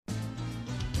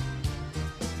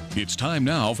It's time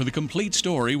now for the complete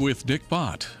story with Dick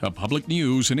Bott, a public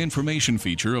news and information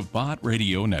feature of Bott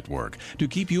Radio Network, to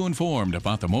keep you informed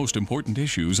about the most important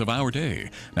issues of our day.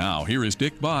 Now, here is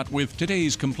Dick Bott with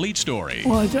today's complete story.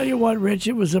 Well, I tell you what, Rich,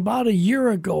 it was about a year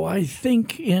ago, I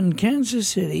think, in Kansas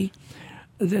City,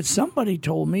 that somebody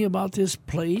told me about this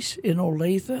place in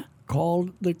Olathe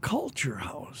called the Culture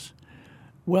House.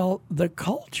 Well, the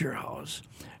Culture House.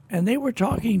 And they were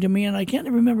talking to me, and I can't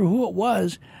remember who it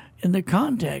was, in the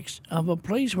context of a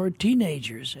place where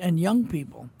teenagers and young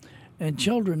people and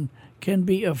children can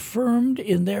be affirmed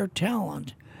in their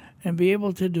talent and be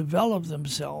able to develop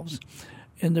themselves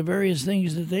in the various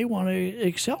things that they want to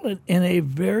excel in a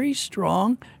very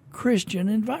strong Christian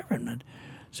environment.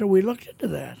 So we looked into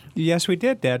that. Yes, we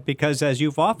did that because, as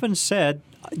you've often said,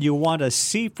 you want to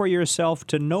see for yourself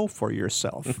to know for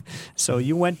yourself. So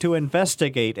you went to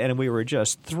investigate, and we were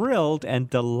just thrilled and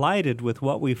delighted with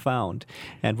what we found.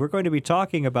 And we're going to be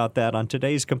talking about that on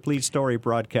today's Complete Story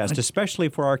broadcast, especially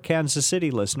for our Kansas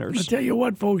City listeners. I'll tell you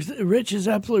what, folks, Rich is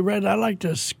absolutely right. I like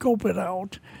to scope it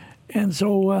out. And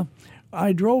so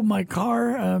I drove my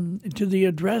car to the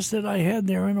address that I had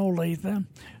there in Olathe,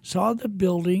 saw the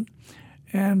building,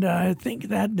 and I think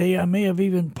that day I may have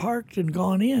even parked and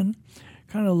gone in,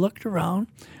 kind of looked around.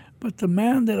 But the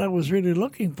man that I was really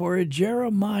looking for,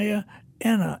 Jeremiah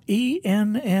Enna,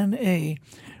 E-N-N-A,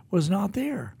 was not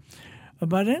there.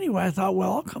 But anyway, I thought,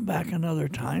 well, I'll come back another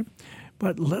time.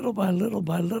 But little by little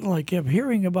by little, I kept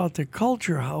hearing about the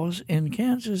Culture House in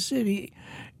Kansas City,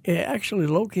 actually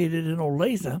located in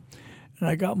Olathe, and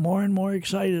I got more and more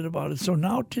excited about it. So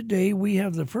now today we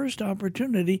have the first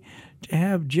opportunity to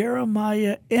have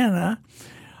Jeremiah Enna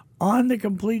on the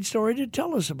Complete Story to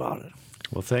tell us about it.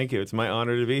 Well, thank you. It's my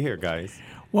honor to be here, guys.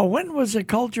 Well, when was the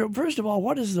culture? First of all,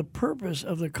 what is the purpose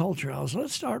of the Culture House?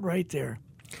 Let's start right there.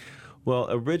 Well,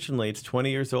 originally, it's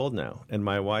 20 years old now, and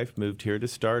my wife moved here to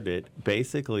start it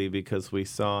basically because we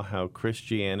saw how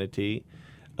Christianity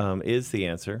is the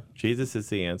answer. Jesus is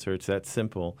the answer. It's that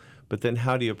simple. But then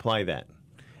how do you apply that?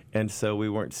 And so we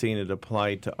weren't seeing it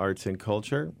applied to arts and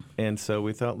culture, and so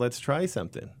we thought, let's try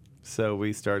something. So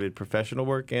we started professional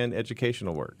work and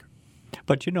educational work.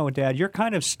 But you know, Dad, you're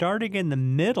kind of starting in the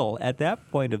middle at that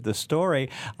point of the story.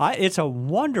 It's a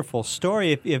wonderful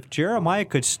story if Jeremiah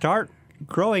could start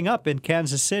growing up in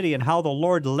Kansas City and how the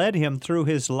Lord led him through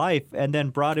his life and then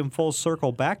brought him full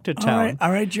circle back to town.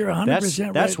 All right, you're 100%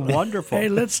 right. That's wonderful. Hey,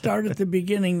 let's start at the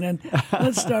beginning then.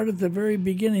 Let's start at the very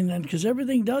beginning then, because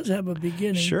everything does have a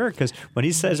beginning. Sure, because when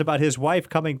he says about his wife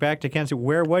coming back to Kansas,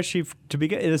 where was she to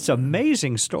begin? It's an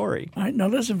amazing story. All right, now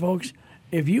listen, folks.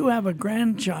 If you have a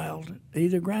grandchild,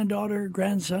 either granddaughter,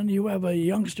 grandson, you have a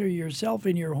youngster yourself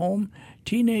in your home,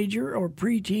 teenager or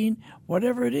preteen,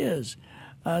 whatever it is,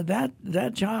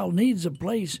 that child needs a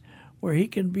place where he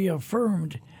can be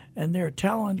affirmed and their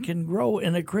talent can grow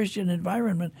in a Christian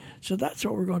environment. So that's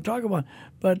what we're going to talk about.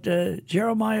 But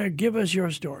Jeremiah, give us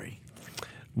your story.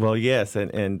 Well, yes,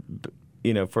 and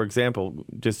you know, for example,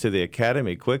 just to the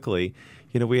academy quickly,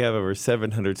 you know, we have over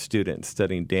 700 students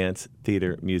studying dance,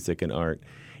 theater, music, and art.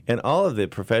 And all of the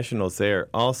professionals there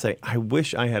all say, I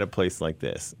wish I had a place like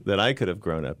this that I could have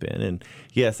grown up in. And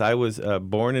yes, I was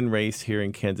born and raised here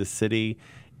in Kansas City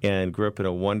and grew up in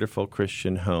a wonderful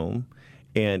Christian home.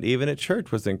 And even at church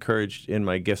was encouraged in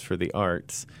my gifts for the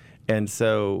arts. And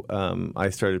so I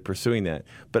started pursuing that.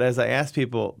 But as I asked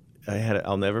people,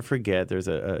 I'll never forget, there's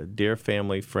a dear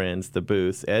family friends, the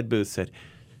Booths. Ed Booth said,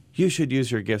 you should use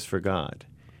your gifts for God.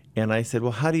 And I said,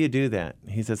 well, how do you do that?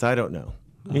 He says, I don't know.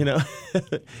 You know,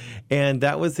 and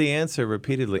that was the answer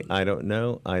repeatedly. I don't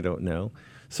know. I don't know.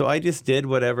 So I just did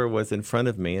whatever was in front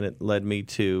of me, and it led me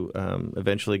to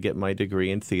eventually get my degree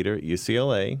in theater at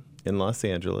UCLA in Los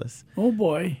Angeles. Oh,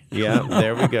 boy. Yeah,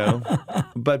 there we go.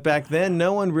 But back then,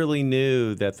 no one really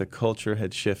knew that the culture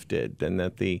had shifted and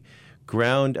that the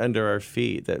ground under our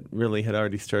feet that really had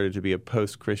already started to be a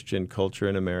post-Christian culture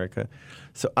in America.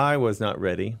 So I was not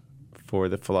ready for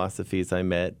the philosophies I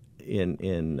met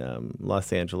in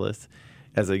Los Angeles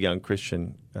as a young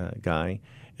Christian guy.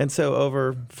 And so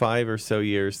over 5 or so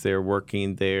years there,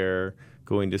 working there,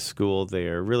 going to school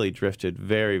there, really drifted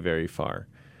very, very far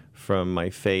from my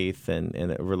faith and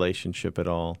a relationship at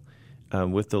all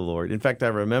with the Lord. In fact, I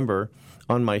remember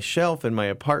on my shelf in my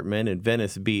apartment in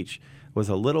Venice Beach was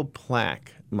a little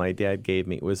plaque my dad gave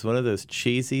me. It was one of those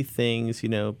cheesy things, you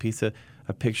know,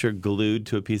 a picture glued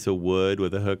to a piece of wood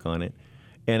with a hook on it.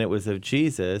 And it was of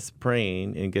Jesus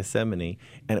praying in Gethsemane,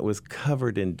 and it was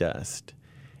covered in dust.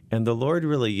 And the Lord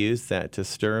really used that to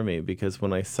stir me, because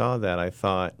when I saw that, I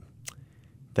thought,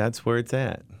 that's where it's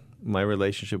at. my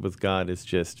relationship with God is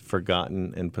just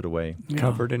forgotten and put away.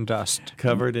 Covered in dust.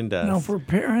 Covered in dust. Now, for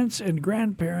parents and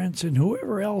grandparents and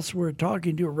whoever else we're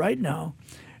talking to right now,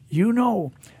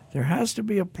 there has to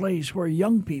be a place where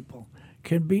young people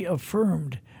can be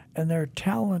affirmed and their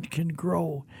talent can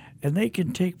grow and they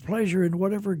can take pleasure in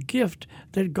whatever gift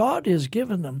that God has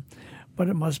given them. But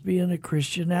it must be in a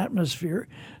Christian atmosphere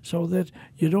so that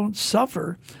you don't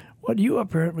suffer what you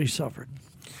apparently suffered.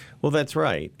 Well, that's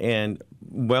right. And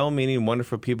well-meaning,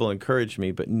 wonderful people encouraged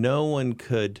me, but no one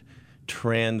could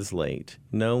translate,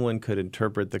 no one could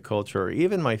interpret the culture or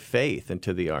even my faith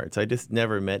into the arts. I just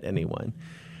never met anyone.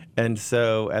 And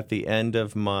so at the end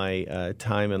of my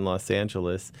time in Los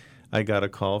Angeles, I got a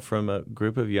call from a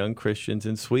group of young Christians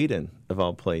in Sweden, of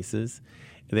all places.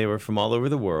 They were from all over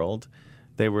the world.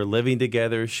 They were living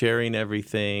together, sharing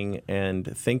everything,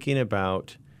 and thinking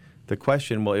about the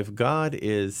question, well, if God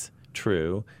is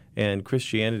true and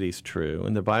Christianity is true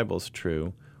and the Bible's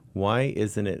true, why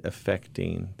isn't it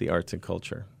affecting the arts and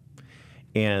culture?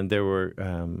 And there were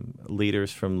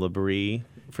leaders from L'Abri,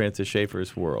 Francis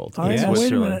Schaeffer's World in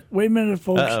Switzerland. Wait a minute,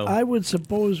 folks. Uh-oh. I would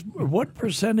suppose, what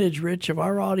percentage, Rich, of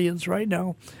our audience right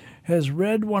now has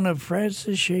read one of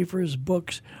Francis Schaeffer's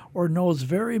books or knows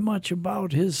very much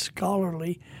about his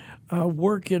scholarly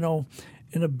work, in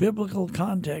a biblical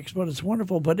context? But it's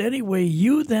wonderful. But anyway,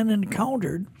 you then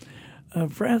encountered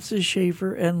Francis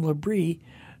Schaeffer and L'Abri.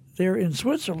 They're in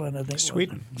Switzerland, I think.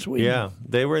 Sweden. Sweden. Yeah,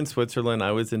 they were in Switzerland.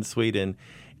 I was in Sweden.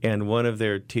 And one of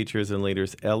their teachers and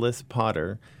leaders, Ellis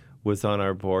Potter, was on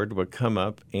our board, would come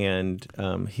up, and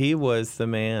he was the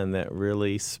man that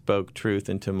really spoke truth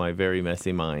into my very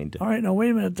messy mind. All right, now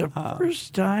wait a minute. The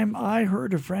first time I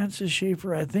heard of Francis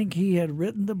Schaeffer, I think he had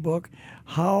written the book,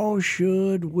 How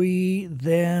Should We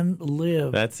Then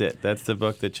Live? That's it. That's the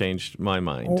book that changed my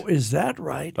mind. Oh, is that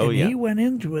right? Oh, and yeah. he went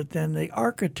into it then, the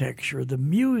architecture, the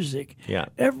music, Yeah.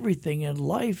 everything in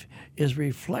life is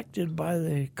reflected by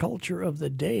the culture of the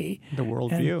day. The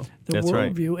worldview. That's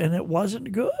right. worldview, and it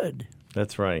wasn't good.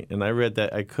 That's right. And I read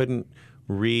that. I couldn't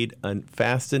read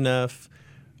fast enough.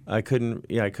 I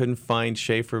couldn't find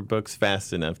Schaeffer books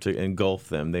fast enough to engulf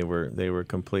them. They were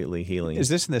completely healing. Is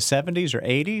this in the 70s or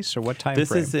 80s, or what time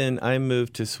frame? I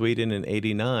moved to Sweden in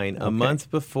 89, a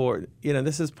month before,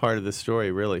 this is part of the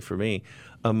story really for me,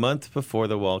 a month before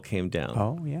the wall came down.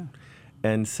 Oh, yeah.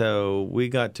 And so we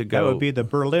got to go. That would be the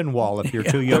Berlin Wall if you're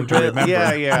too young to remember.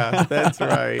 Yeah, that's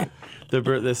right.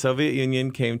 The Soviet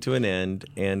Union came to an end,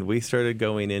 and we started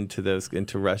going into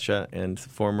Russia and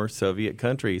former Soviet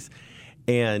countries.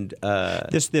 And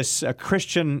this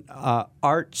Christian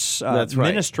arts That's right.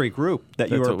 ministry group that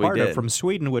you That's were a what we part of did. from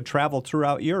Sweden would travel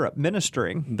throughout Europe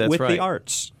ministering That's with right. the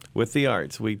arts. With the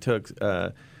arts. We took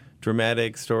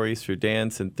dramatic stories through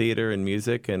dance and theater and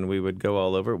music, and we would go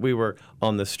all over. We were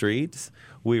on the streets.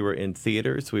 We were in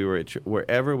theaters. We were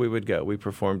wherever we would go. We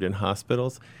performed in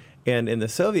hospitals. And in the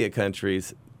Soviet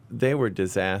countries, they were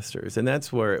disasters. And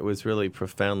that's where it was really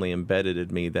profoundly embedded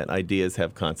in me that ideas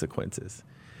have consequences.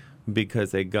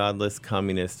 Because a godless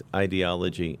communist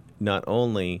ideology not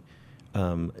only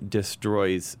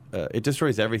destroys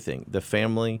everything, the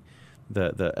family,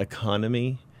 the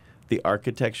economy, the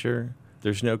architecture.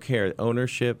 There's no care.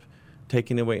 Ownership,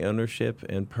 taking away ownership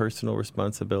and personal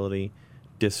responsibility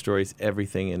destroys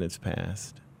everything in its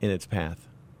path.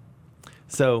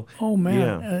 So, Oh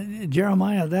man,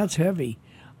 Jeremiah, that's heavy.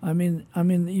 I mean,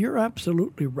 you're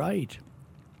absolutely right.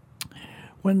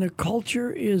 When the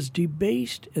culture is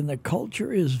debased and the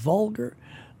culture is vulgar,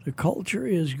 the culture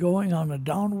is going on a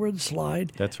downward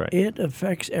slide. That's right. It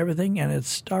affects everything, and it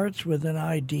starts with an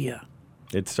idea.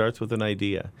 It starts with an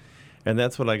idea. And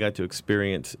that's what I got to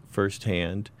experience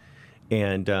firsthand.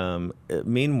 And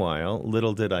meanwhile,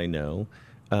 little did I know,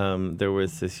 there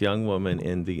was this young woman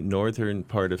in the northern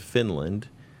part of Finland,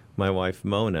 my wife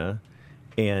Mona,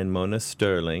 and Mona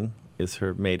Sterling is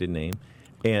her maiden name.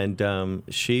 And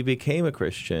she became a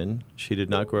Christian. She did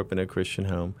not grow up in a Christian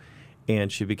home.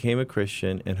 And she became a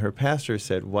Christian, and her pastor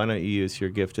said, why don't you use your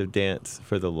gift of dance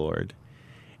for the Lord?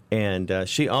 And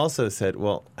she also said,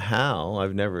 well, how? I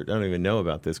don't even know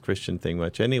about this Christian thing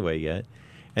much anyway yet.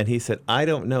 And he said, I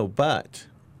don't know, but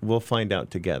we'll find out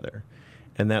together.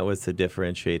 And that was the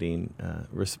differentiating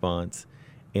response.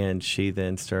 And she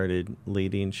then started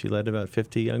leading. She led about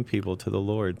 50 young people to the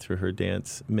Lord through her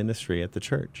dance ministry at the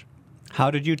church.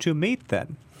 How did you two meet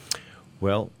then?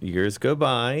 Well, years go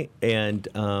by, and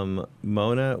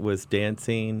Mona was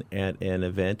dancing at an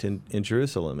event in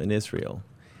Jerusalem, in Israel,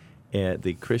 at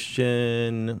the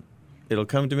Christian, it'll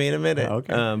come to me in a minute,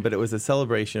 Okay. But it was a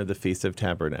celebration of the Feast of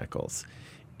Tabernacles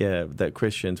that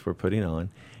Christians were putting on.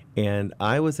 And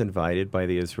I was invited by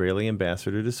the Israeli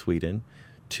ambassador to Sweden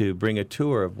to bring a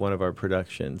tour of one of our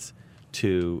productions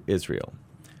to Israel.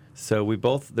 So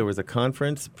there was a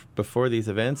conference before these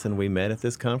events, and we met at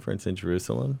this conference in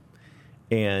Jerusalem.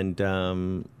 And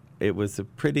it was a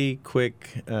pretty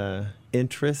quick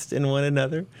interest in one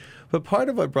another. But part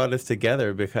of what brought us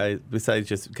together, besides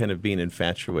just kind of being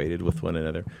infatuated with one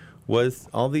another, was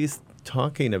all these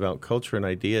talking about culture and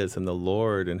ideas and the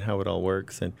Lord and how it all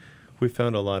works. And we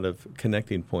found a lot of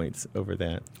connecting points over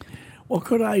that. Well,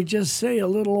 could I just say a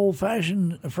little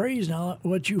old-fashioned phrase now?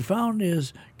 What you found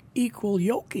is equal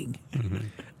yoking. Mm-hmm.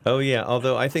 Oh, yeah,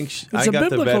 although I think I a got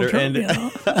the better term, end. you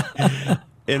know?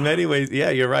 In many ways, yeah,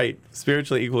 you're right.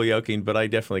 Spiritually equal yoking, but I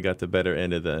definitely got the better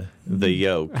end of the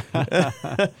yoke.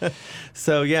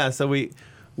 So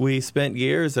we spent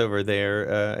years over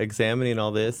there examining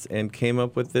all this and came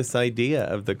up with this idea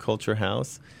of the Culture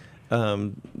House.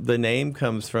 The name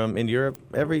comes from, in Europe,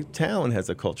 every town has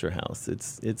a culture house.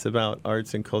 It's about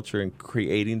arts and culture and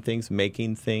creating things,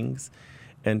 making things.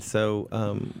 And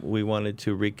so we wanted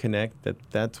to reconnect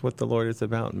that's what the Lord is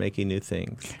about, making new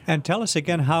things. And tell us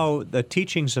again how the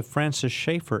teachings of Francis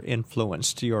Schaeffer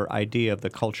influenced your idea of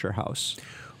the Culture House.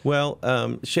 Well,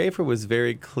 Schaeffer was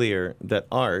very clear that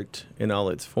art, in all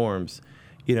its forms,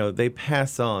 they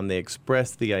pass on, they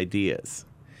express the ideas.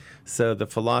 So the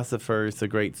philosophers, the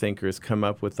great thinkers come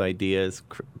up with ideas.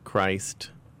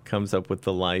 Christ comes up with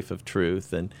the life of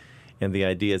truth and the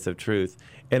ideas of truth.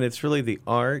 And it's really the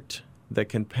art that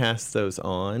can pass those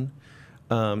on.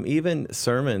 Even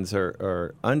sermons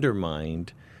are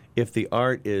undermined if the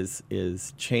art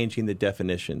is changing the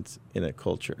definitions in a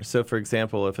culture. So, for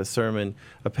example, if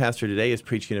a pastor today is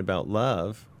preaching about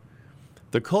love,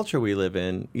 the culture we live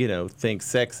in, thinks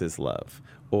sex is love,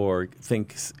 or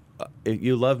thinks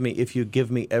you love me if you give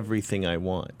me everything I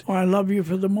want. Or I love you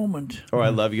for the moment. Or I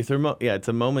love you through, it's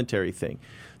a momentary thing.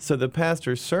 So the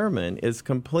pastor's sermon is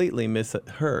completely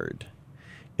misheard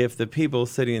if the people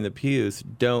sitting in the pews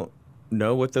don't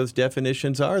know what those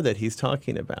definitions are that he's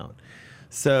talking about.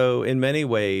 So in many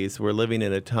ways, we're living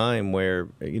in a time where,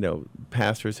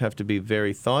 pastors have to be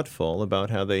very thoughtful about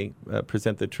how they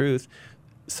present the truth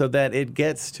so that it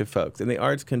gets to folks. And the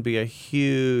arts can be a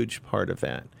huge part of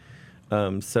that.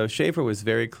 So Schaeffer was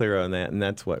very clear on that, and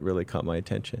that's what really caught my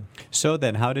attention. So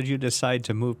then, how did you decide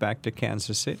to move back to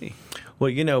Kansas City?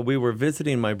 Well, we were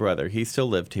visiting my brother. He still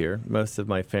lived here. Most of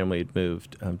my family had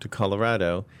moved to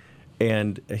Colorado.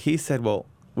 And he said, well,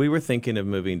 we were thinking of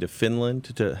moving to Finland,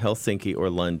 to Helsinki, or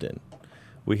London.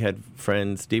 We had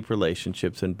friends, deep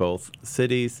relationships in both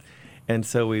cities. And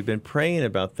so we've been praying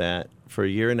about that for a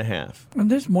year and a half.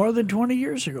 And this more than 20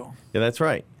 years ago. Yeah, that's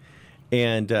right.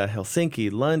 And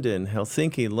Helsinki,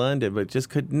 London, but just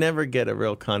could never get a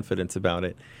real confidence about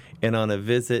it. And on a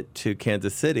visit to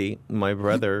Kansas City, my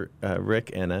brother,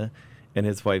 Rick Enna, and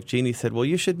his wife, Jeannie, said, well,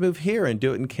 you should move here and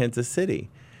do it in Kansas City.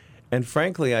 And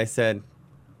frankly, I said,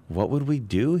 what would we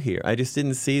do here? I just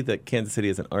didn't see that Kansas City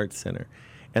as an arts center.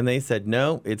 And they said,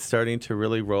 no, it's starting to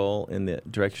really roll in the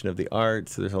direction of the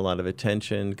arts. There's a lot of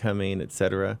attention coming, et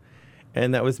cetera.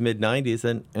 And that was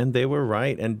mid-'90s, and they were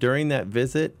right. And during that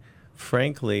visit,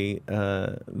 frankly,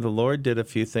 the Lord did a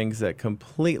few things that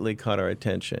completely caught our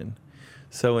attention.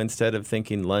 So instead of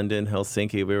thinking London,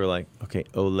 Helsinki, we were like, okay,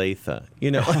 Olathe.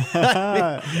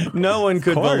 No one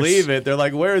could believe it. They're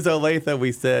like, where's Olathe?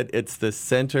 We said, it's the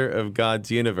center of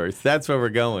God's universe. That's where we're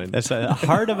going. That's the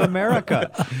heart of America.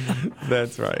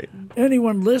 That's right.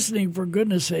 Anyone listening, for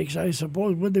goodness sakes, I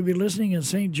suppose, would they be listening in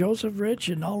St. Joseph, Rich,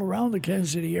 and all around the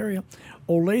Kansas City area?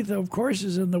 Olathe, of course,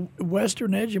 is in the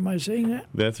western edge. Am I saying that?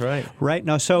 That's right. Right.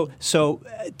 Now, so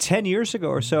 10 years ago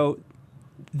or so,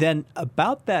 then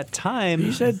about that time...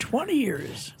 He said 20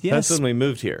 years. Yes. That's when we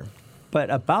moved here. But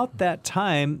about that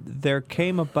time, there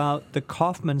came about the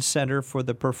Kaufman Center for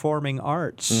the Performing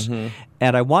Arts. Mm-hmm.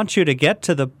 And I want you to get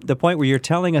to the point where you're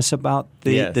telling us about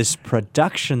this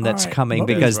production that's coming,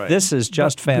 because this is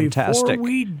just fantastic. Before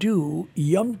we do,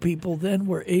 young people then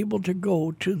were able to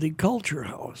go to the Culture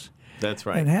House. That's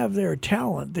right. And have their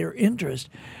talent, their interest.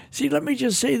 See, let me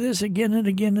just say this again and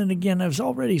again and again. I've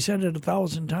already said it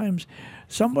 1,000 times.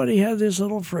 Somebody had this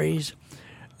little phrase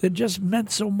that just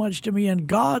meant so much to me. In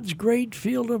God's great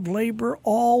field of labor,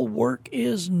 all work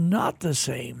is not the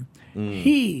same.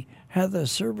 He hath a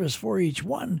service for each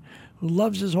one who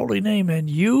loves his holy name,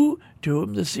 and you, to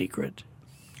whom the secret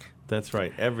That's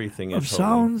right. Everything of is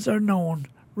sounds are known.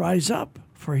 Rise up,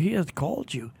 for he hath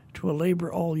called you to a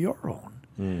labor all your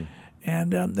own.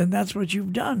 And that's what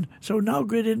you've done. So now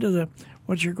get into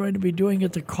what you're going to be doing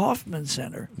at the Kaufman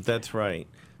Center. That's right.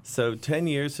 So 10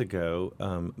 years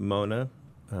ago, Mona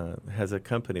has a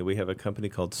company. We have a company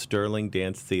called Sterling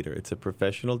Dance Theater. It's a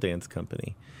professional dance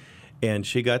company. And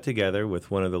she got together with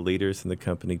one of the leaders in the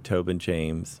company, Tobin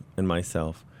James, and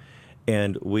myself.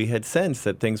 And we had sensed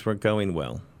that things weren't going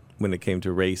well when it came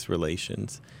to race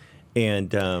relations.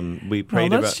 And we prayed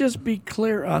now, about... let's just be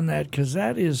clear on that, because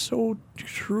that is so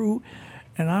true.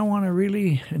 And I want to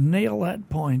really nail that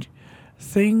point.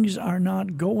 Things are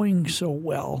not going so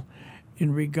well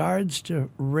in regards to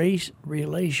race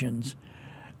relations.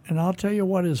 And I'll tell you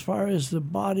what, as far as the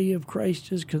body of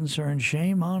Christ is concerned,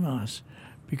 shame on us,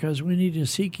 because we need to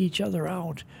seek each other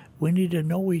out. We need to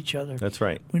know each other. That's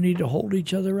right. We need to hold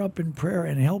each other up in prayer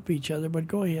and help each other. But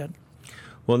go ahead.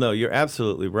 Well, no, you're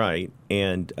absolutely right.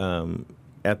 And one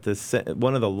of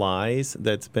the lies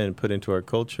that's been put into our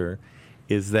culture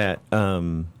is that,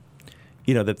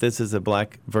 that this is a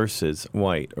black versus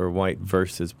white or white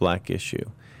versus black issue.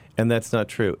 And that's not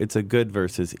true. It's a good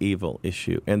versus evil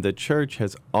issue. And the church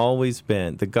has always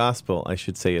been, the gospel, I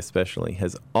should say especially,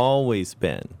 has always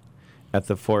been at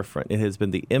the forefront. It has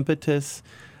been the impetus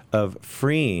of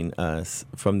freeing us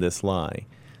from this lie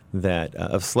that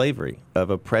of slavery, of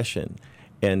oppression.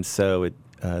 And so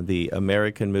the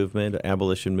American movement,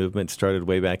 abolition movement, started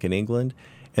way back in England.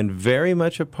 And very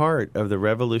much a part of the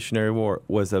Revolutionary War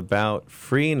was about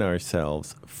freeing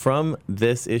ourselves from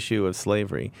this issue of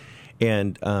slavery.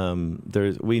 And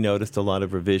we noticed a lot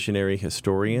of revisionary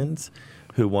historians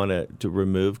who want to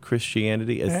remove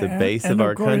Christianity as the base of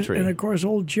our country. And, of course,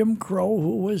 old Jim Crow,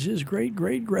 who was his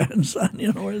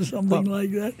great-great-grandson, or something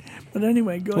like that. But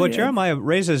anyway, go ahead. What Jeremiah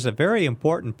raises a very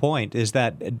important point is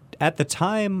that at the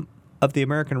time of the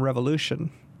American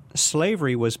Revolution,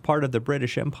 slavery was part of the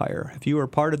British Empire. If you were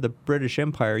part of the British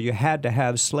Empire, you had to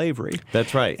have slavery.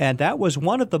 That's right. And that was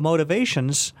one of the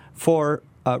motivations for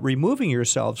removing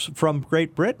yourselves from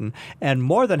Great Britain. And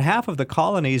more than half of the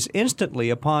colonies instantly,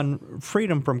 upon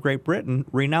freedom from Great Britain,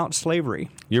 renounced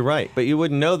slavery. You're right. But you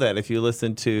wouldn't know that if you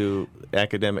listened to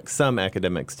some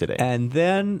academics today. And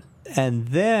then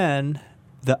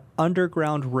the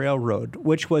Underground Railroad,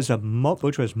 which was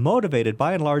motivated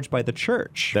by and large by the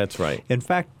church. That's right. In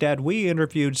fact, Dad, we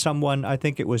interviewed someone, I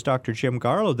think it was Dr. Jim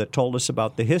Garlow, that told us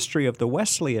about the history of the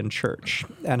Wesleyan Church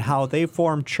and how they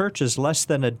formed churches less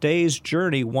than a day's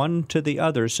journey one to the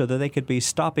other so that they could be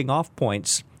stopping off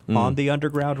points on the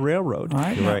Underground Railroad.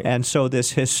 Right. And so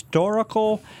this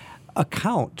historical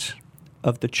account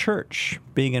of the church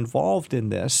being involved in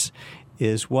this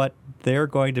is what they're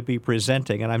going to be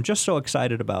presenting, and I'm just so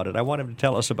excited about it. I want him to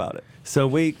tell us about it. So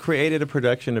we created a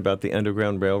production about the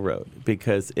Underground Railroad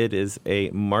because it is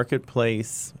a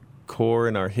marketplace core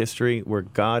in our history where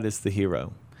God is the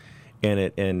hero.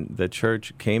 And the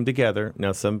church came together.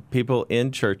 Now, some people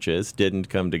in churches didn't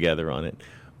come together on it,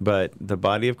 but the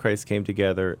body of Christ came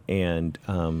together and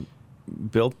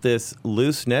built this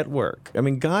loose network. I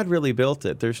mean, God really built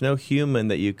it. There's no human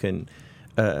that you can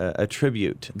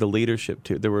attribute the leadership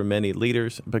to. There were many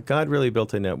leaders, but God really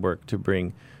built a network to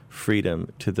bring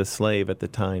freedom to the slave at the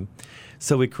time.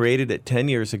 So we created it 10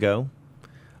 years ago.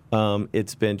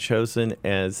 It's been chosen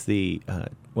as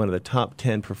one of the top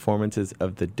 10 performances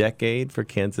of the decade for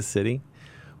Kansas City.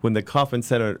 When the Kauffman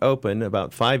Center opened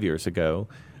about 5 years ago,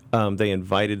 they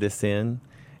invited us in,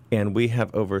 and we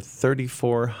have over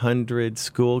 3,400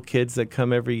 school kids that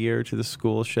come every year to the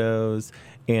school shows.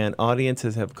 And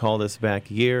audiences have called us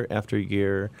back year after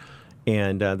year.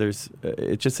 And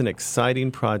it's just an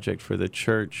exciting project for the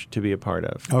church to be a part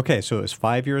of. Okay, so it was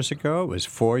 5 years ago, it was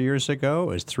 4 years ago,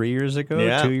 it was 3 years ago,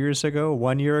 Yeah. 2 years ago,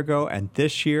 1 year ago, and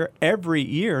this year, every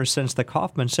year since the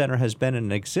Kauffman Center has been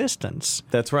in existence,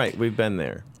 That's right. We've been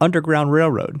there. Underground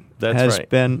Railroad has right.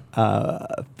 been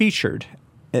featured.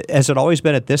 Has it always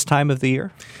been at this time of the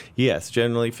year? Yes,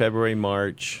 generally February,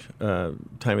 March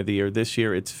time of the year. This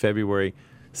year it's February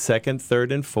 2nd,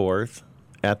 3rd, and 4th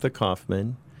at the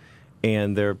Kauffman.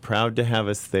 And they're proud to have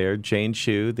us there. Jane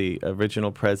Chu, the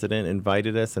original president,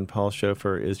 invited us, and Paul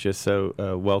Schofer is just so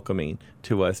welcoming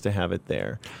to us to have it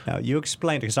there. Now, you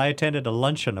explained, because I attended a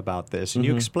luncheon about this, and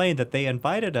you explained that they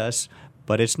invited us,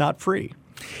 but it's not free.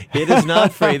 It is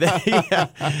not free. Yeah.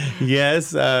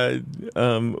 Yes,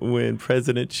 when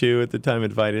President Chu at the time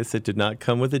invited us, it did not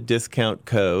come with a discount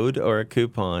code or a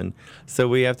coupon, so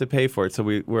we have to pay for it. So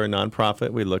we're a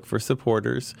nonprofit. We look for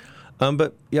supporters.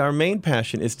 But our main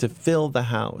passion is to fill the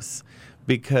house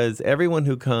because everyone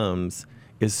who comes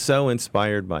is so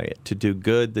inspired by it to do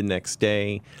good the next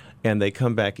day, and they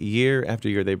come back year after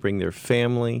year. They bring their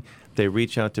family. They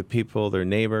reach out to people, their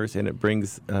neighbors, and it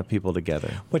brings people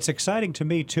together. What's exciting to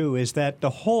me, too, is that the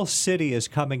whole city is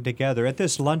coming together. At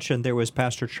this luncheon, there was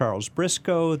Pastor Charles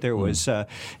Briscoe. There was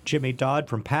Jimmy Dodd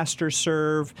from Pastor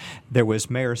Serve. There was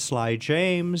Mayor Sly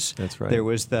James. That's right. There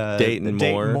was Dayton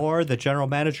Moore, the general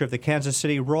manager of the Kansas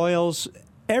City Royals.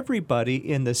 everybody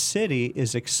in the city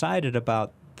is excited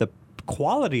about the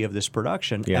quality of this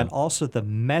production and also the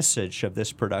message of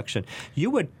this production.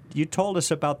 You told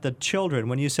us about the children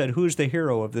when you said, who's the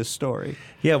hero of this story?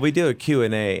 Yeah, we do a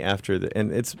Q&A after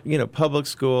and it's, public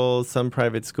schools, some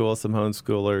private schools, some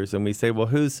homeschoolers, and we say, well,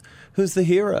 who's the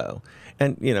hero?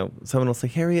 And, someone will say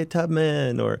Harriet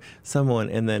Tubman or someone,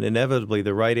 and then inevitably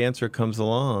the right answer comes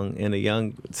along, and a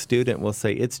young student will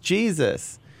say, it's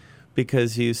Jesus,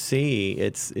 because you see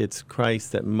it's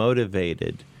Christ that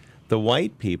motivated the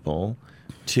white people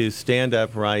to stand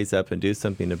up, rise up, and do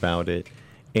something about it,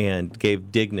 and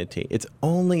gave dignity. It's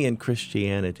only in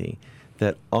Christianity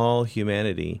that all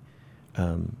humanity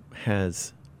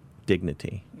has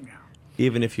dignity.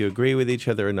 Even if you agree with each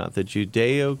other or not, the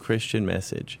Judeo-Christian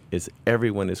message is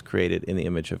everyone is created in the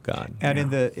image of God. And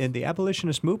in the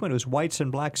abolitionist movement, it was whites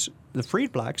and blacks, the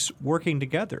freed blacks, working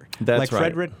together, That's like right.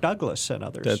 Frederick Douglass and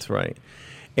others. That's right.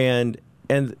 And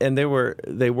they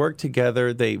worked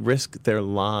together. They risked their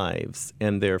lives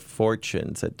and their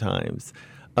fortunes at times.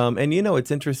 And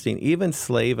it's interesting. Even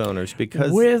slave owners,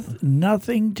 because with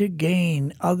nothing to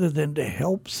gain other than to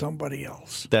help somebody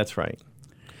else. That's right.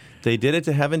 They did it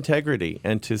to have integrity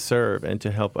and to serve and to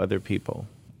help other people.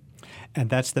 And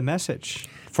that's the message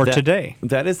for today.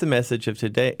 That is the message of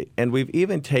today. And we've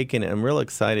even taken it. I'm real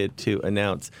excited to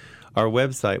announce our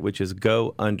website, which is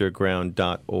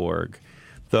gounderground.org.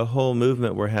 The whole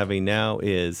movement we're having now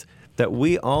is that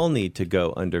we all need to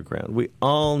go underground. We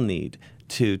all need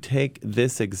to take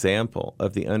this example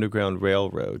of the Underground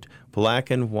Railroad, black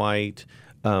and white,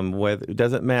 whether it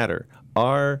doesn't matter.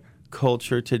 Our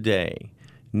culture today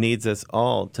needs us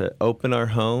all to open our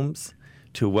homes,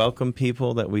 to welcome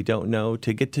people that we don't know,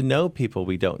 to get to know people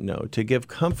we don't know, to give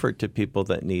comfort to people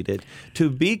that need it, to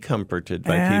be comforted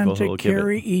by people who will give it. And to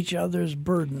carry each other's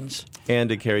burdens. And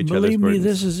to carry each other's burdens. Believe me,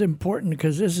 this is important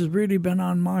because this has really been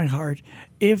on my heart.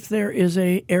 If there is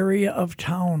an area of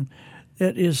town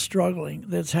that is struggling,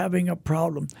 that's having a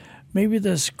problem, maybe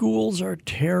the schools are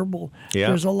terrible. Yeah.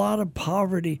 There's a lot of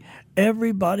poverty.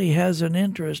 Everybody has an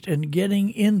interest in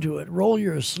getting into it. Roll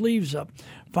your sleeves up.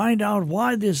 Find out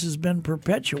why this has been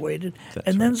perpetuated,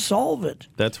 then solve it.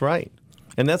 That's right.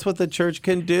 And that's what the church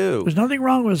can do. There's nothing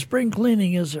wrong with spring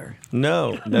cleaning, is there?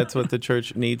 No, that's what the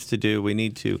church needs to do. We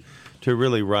need to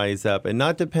really rise up and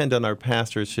not depend on our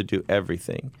pastors to do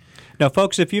everything. Now,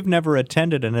 folks, if you've never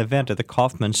attended an event at the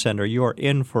Kaufman Center, you're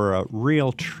in for a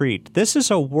real treat. This is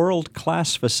a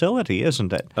world-class facility,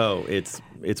 isn't it? Oh, it's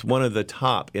one of the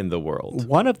top in the world.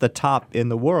 One of the top in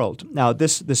the world. Now,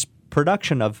 this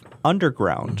production of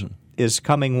Underground is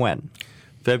coming when?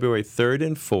 February 3rd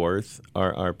and 4th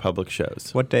are our public shows.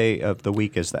 What day of the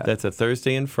week is that? That's a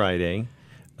Thursday and Friday.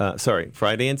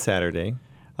 Friday and Saturday.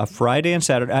 A Friday and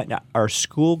Saturday. Now, are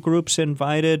school groups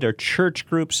invited? Are church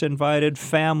groups invited?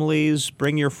 Families?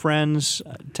 Bring your friends.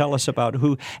 Tell us about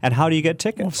who and how do you get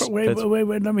tickets? Well,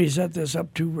 wait. Let me set this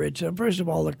up too, Rich. First of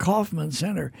all, the Kaufman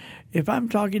Center. If I'm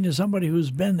talking to somebody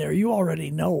who's been there, you already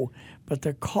know. But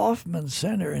the Kaufman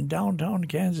Center in downtown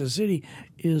Kansas City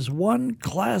is one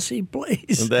classy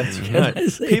place. That's right.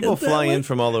 People fly in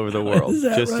from all over the world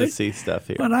just to see stuff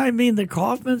here. But I mean, the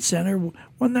Kaufman Center,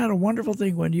 wasn't that a wonderful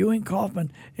thing when Ewing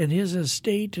Kaufman and his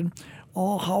estate and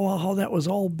all how that was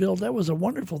all built? That was a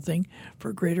wonderful thing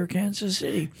for Greater Kansas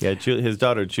City. Yeah, his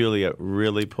daughter Julia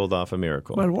really pulled off a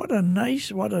miracle. But what a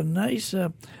nice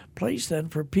place then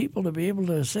for people to be able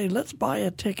to say, let's buy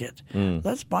a ticket.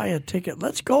 Let's buy a ticket.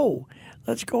 Let's go.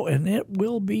 And it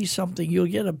will be something. You'll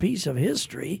get a piece of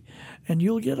history, and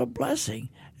you'll get a blessing,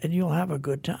 and you'll have a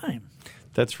good time.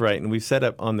 That's right. And we've set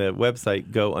up on the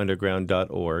website,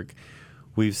 gounderground.org,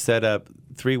 we've set up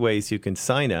 3 ways you can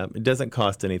sign up. It doesn't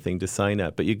cost anything to sign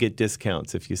up, but you get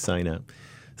discounts if you sign up.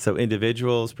 So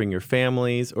individuals, bring your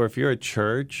families, or if you're a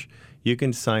church, you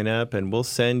can sign up, and we'll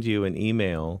send you an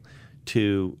email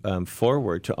to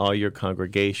forward to all your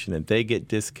congregation, and they get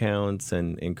discounts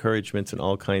and encouragements and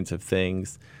all kinds of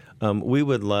things. We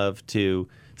would love to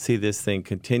see this thing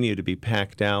continue to be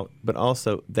packed out, but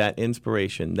also that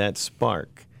inspiration, that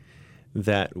spark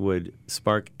that would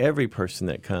spark every person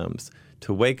that comes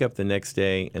to wake up the next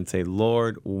day and say,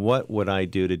 Lord, what would I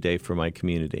do today for my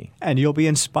community? And you'll be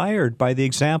inspired by the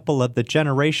example of the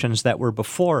generations that were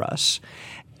before us.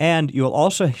 And you'll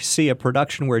also see a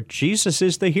production where Jesus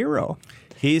is the hero.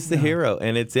 He's the hero,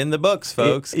 and it's in the books,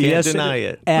 folks. Can't deny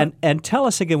it. And tell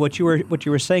us again what you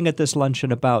were saying at this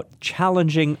luncheon about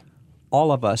challenging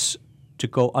all of us to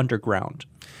go underground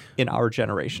in our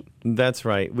generation. That's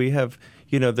right. We have,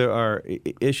 there are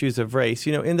issues of race.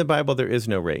 In the Bible, there is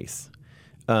no race.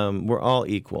 We're all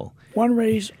equal. One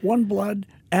race, one blood.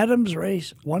 Adam's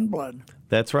race, one blood.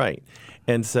 That's right.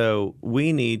 And so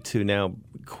we need to now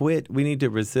quit. We need to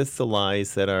resist the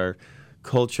lies that our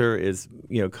culture is,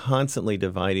 constantly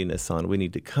dividing us on. We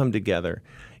need to come together,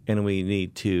 and we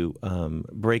need to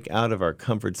break out of our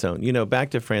comfort zone.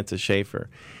 Back to Francis Schaeffer.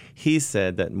 He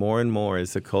said that more and more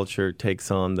as the culture takes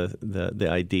on the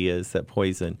ideas that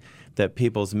poison, that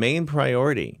people's main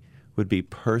priority would be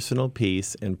personal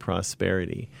peace and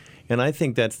prosperity. And I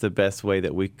think that's the best way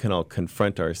that we can all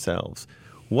confront ourselves.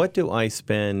 What do I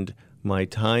spend my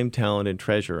time, talent, and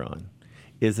treasure on?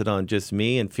 Is it on just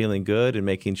me and feeling good and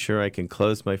making sure I can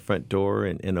close my front door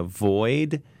and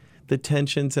avoid the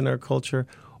tensions in our culture?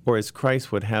 Or as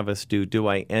Christ would have us do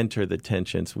I enter the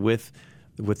tensions with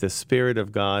the Spirit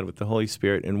of God, with the Holy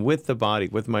Spirit, and with the body,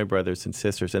 with my brothers and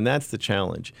sisters? And that's the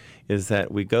challenge, is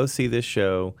that we go see this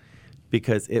show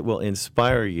because it will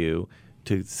inspire you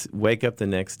to wake up the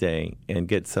next day and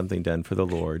get something done for the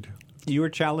Lord. You were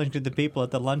challenging the people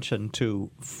at the luncheon to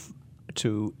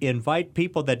invite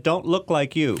people that don't look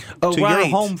like you to your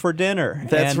home for dinner.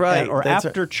 That's right. Or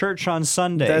after church on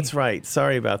Sunday. That's right.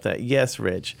 Sorry about that. Yes,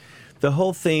 Rich. The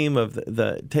whole theme of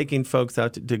the taking folks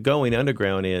out to going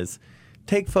underground is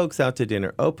take folks out to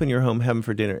dinner, open your home, have them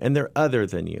for dinner, and they're other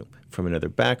than you, from another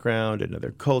background,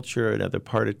 another culture, another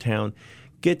part of town.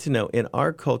 Get to know, in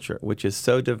our culture, which is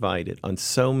so divided on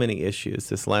so many issues,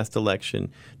 this last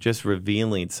election just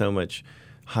revealing so much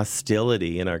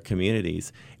hostility in our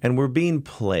communities, and we're being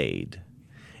played.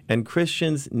 And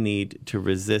Christians need to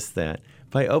resist that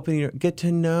by get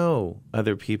to know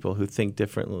other people who think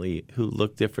differently, who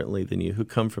look differently than you, who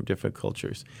come from different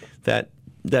cultures. That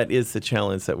is the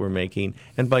challenge that we're making,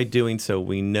 and by doing so,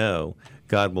 we know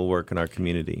God will work in our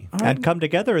community. And come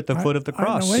together at the foot of the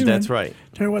cross. That's right.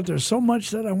 Tell you what, there's so much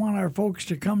that I want our folks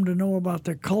to come to know about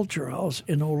the Culture House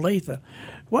in Olathe.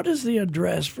 What is the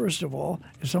address, first of all?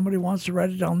 If somebody wants to write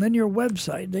it down, then your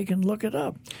website, they can look it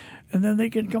up. And then they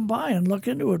can come by and look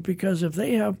into it, because if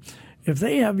they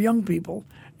have young people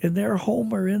in their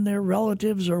home or in their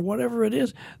relatives or whatever it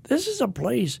is, this is a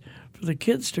place for the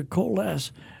kids to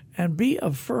coalesce and be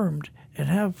affirmed and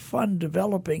have fun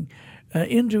developing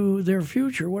into their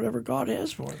future, whatever God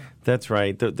has for them. That's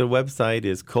right. The website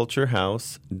is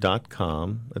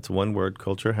culturehouse.com. That's one word,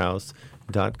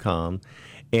 culturehouse.com.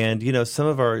 And, some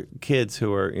of our kids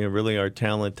who are really our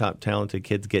top talented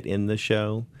kids get in the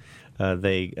show.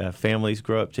 Families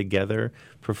grow up together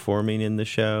performing in the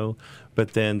show.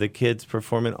 But then the kids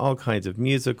perform in all kinds of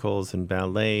musicals and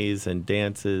ballets and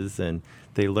dances, and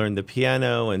they learn the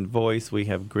piano and voice. We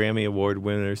have Grammy Award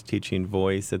winners teaching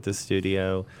voice at the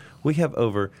studio. We have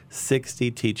over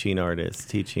 60 teaching artists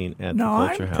teaching at the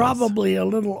Culture House. I'm probably a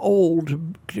little old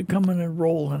to come and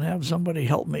enroll and have somebody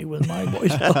help me with my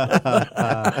voice.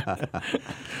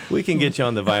 We can get you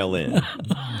on the violin.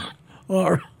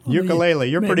 Or ukulele.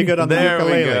 You're pretty good on the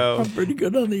ukulele. There we go. I'm pretty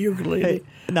good on the ukulele. Hey,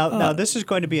 now this is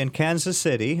going to be in Kansas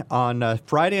City on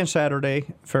Friday and Saturday,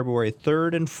 February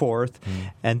 3rd and 4th.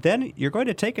 And then you're going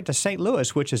to take it to St.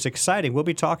 Louis, which is exciting. We'll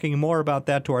be talking more about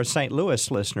that to our St.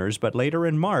 Louis listeners. But later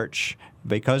in March,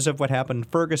 because of what happened in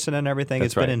Ferguson and everything,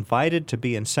 it's been invited to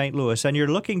be in St. Louis. And you're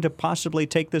looking to possibly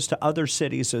take this to other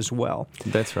cities as well.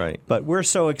 That's right. But we're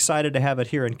so excited to have it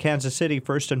here in Kansas City,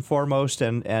 first and foremost,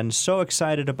 and so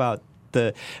excited about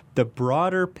the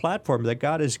broader platform that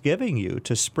God is giving you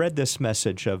to spread this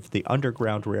message of the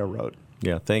Underground Railroad.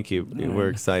 Yeah, thank you. We're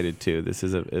excited too. This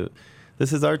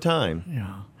is our time.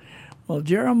 Yeah. Well,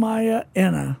 Jeremiah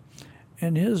Enna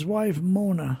and his wife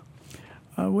Mona,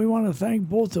 we want to thank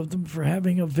both of them for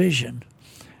having a vision,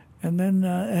 and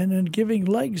then giving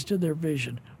legs to their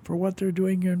vision for what they're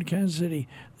doing here in Kansas City.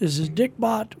 This is Dick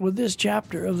Bott with this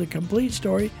chapter of The Complete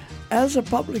Story as a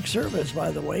public service, by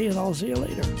the way, and I'll see you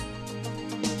later.